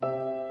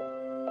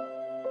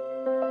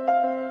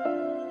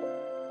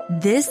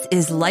This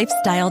is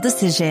Lifestyle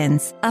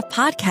Decisions, a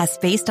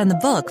podcast based on the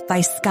book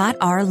by Scott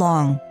R.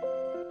 Long.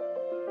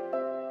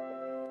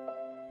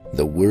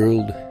 The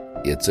world,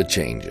 it's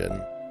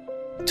a-changin'.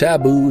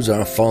 Taboos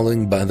are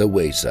falling by the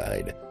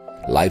wayside.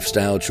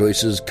 Lifestyle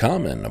choices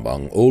common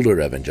among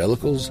older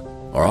evangelicals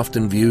are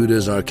often viewed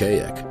as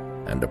archaic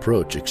and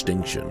approach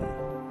extinction.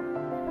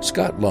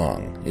 Scott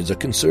Long is a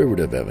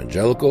conservative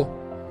evangelical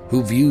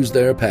who views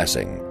their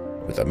passing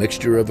with a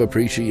mixture of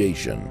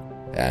appreciation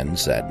and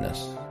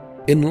sadness.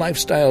 In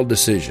Lifestyle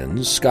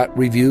Decisions, Scott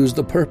reviews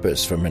the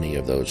purpose for many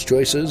of those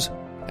choices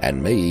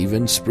and may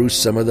even spruce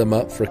some of them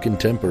up for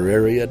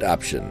contemporary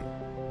adoption.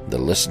 The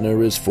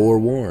listener is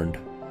forewarned.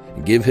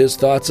 Give his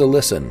thoughts a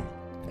listen,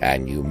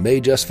 and you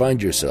may just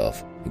find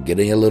yourself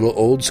getting a little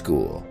old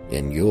school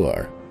in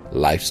your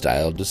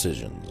lifestyle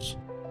decisions.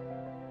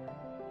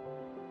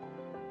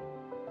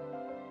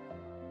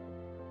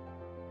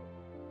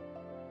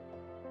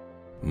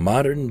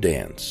 Modern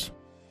dance.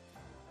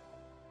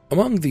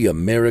 Among the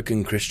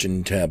American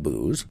Christian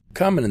taboos,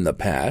 common in the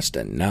past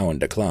and now in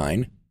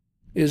decline,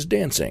 is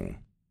dancing.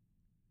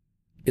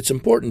 It's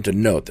important to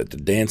note that the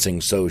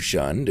dancing so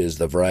shunned is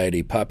the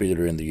variety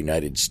popular in the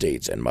United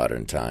States in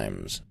modern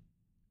times.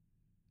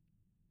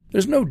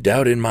 There's no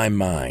doubt in my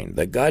mind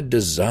that God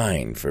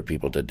designed for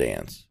people to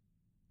dance,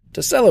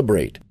 to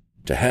celebrate,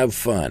 to have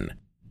fun,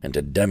 and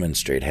to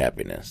demonstrate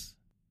happiness.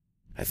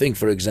 I think,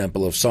 for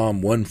example, of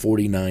Psalm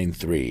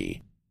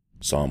 149:3,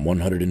 Psalm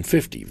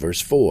 150,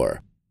 verse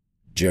 4,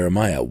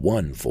 Jeremiah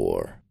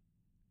 1:4.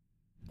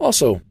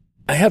 Also,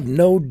 I have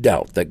no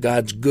doubt that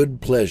God's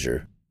good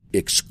pleasure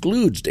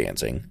excludes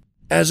dancing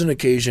as an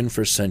occasion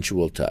for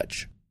sensual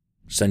touch,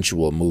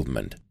 sensual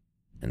movement,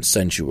 and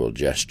sensual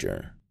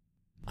gesture.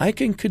 I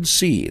can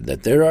concede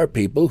that there are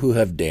people who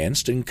have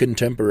danced in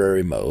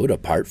contemporary mode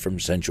apart from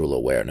sensual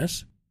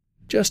awareness,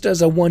 just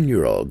as a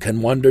 1-year-old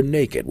can wander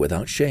naked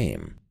without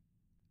shame.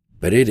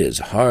 But it is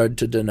hard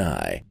to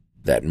deny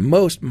that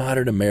most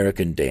modern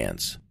American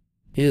dance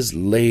is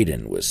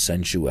laden with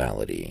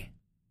sensuality.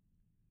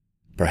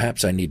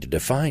 Perhaps I need to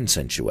define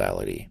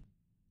sensuality.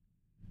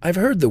 I've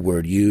heard the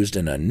word used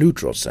in a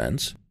neutral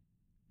sense,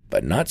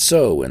 but not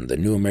so in the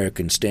New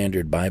American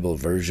Standard Bible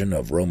version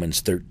of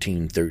Romans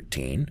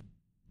 13:13,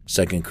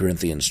 2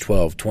 Corinthians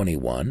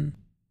 12:21,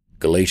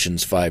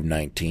 Galatians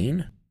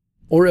 5:19,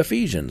 or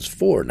Ephesians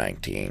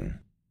 4:19.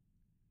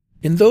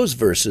 In those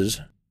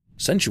verses,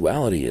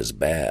 sensuality is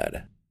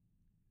bad.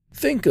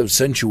 Think of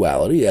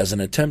sensuality as an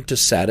attempt to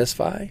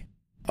satisfy,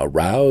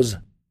 arouse,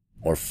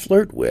 or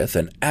flirt with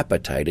an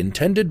appetite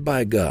intended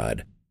by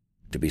God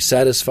to be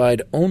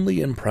satisfied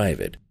only in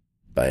private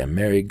by a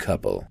married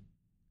couple.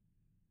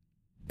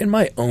 In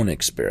my own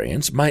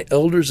experience, my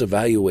elders'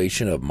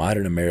 evaluation of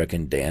modern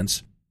American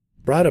dance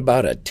brought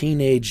about a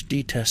teenage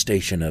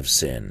detestation of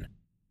sin.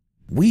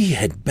 We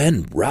had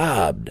been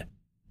robbed.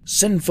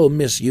 Sinful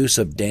misuse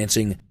of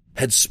dancing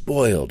had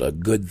spoiled a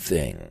good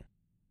thing.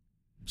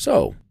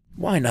 So,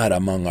 why not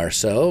among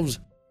ourselves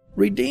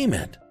redeem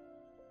it?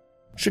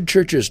 Should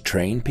churches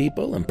train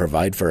people and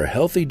provide for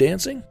healthy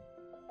dancing?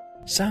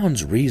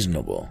 Sounds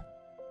reasonable.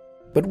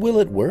 But will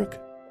it work?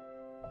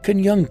 Can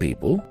young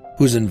people,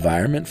 whose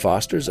environment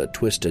fosters a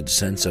twisted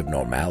sense of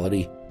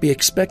normality, be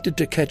expected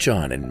to catch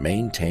on and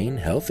maintain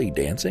healthy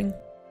dancing?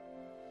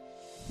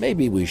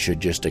 Maybe we should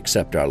just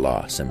accept our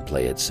loss and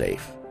play it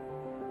safe.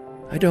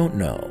 I don't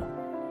know.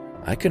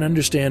 I can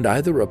understand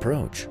either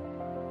approach.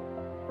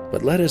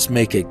 But let us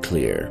make it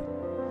clear.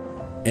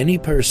 Any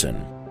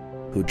person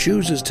who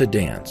chooses to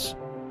dance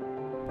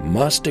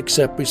must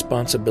accept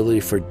responsibility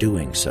for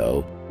doing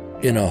so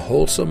in a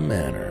wholesome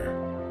manner.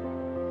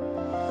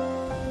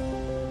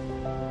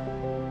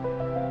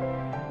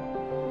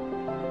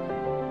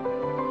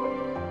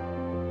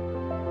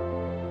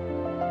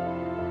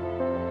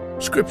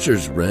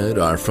 Scriptures read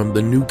are from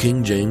the New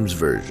King James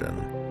Version.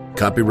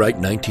 Copyright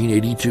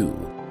 1982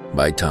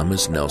 by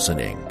Thomas Nelson,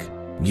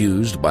 Inc.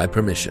 Used by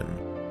permission.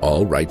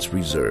 All rights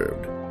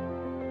reserved.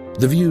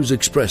 The views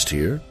expressed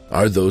here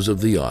are those of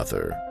the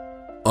author.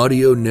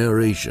 Audio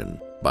narration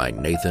by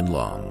Nathan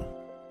Long.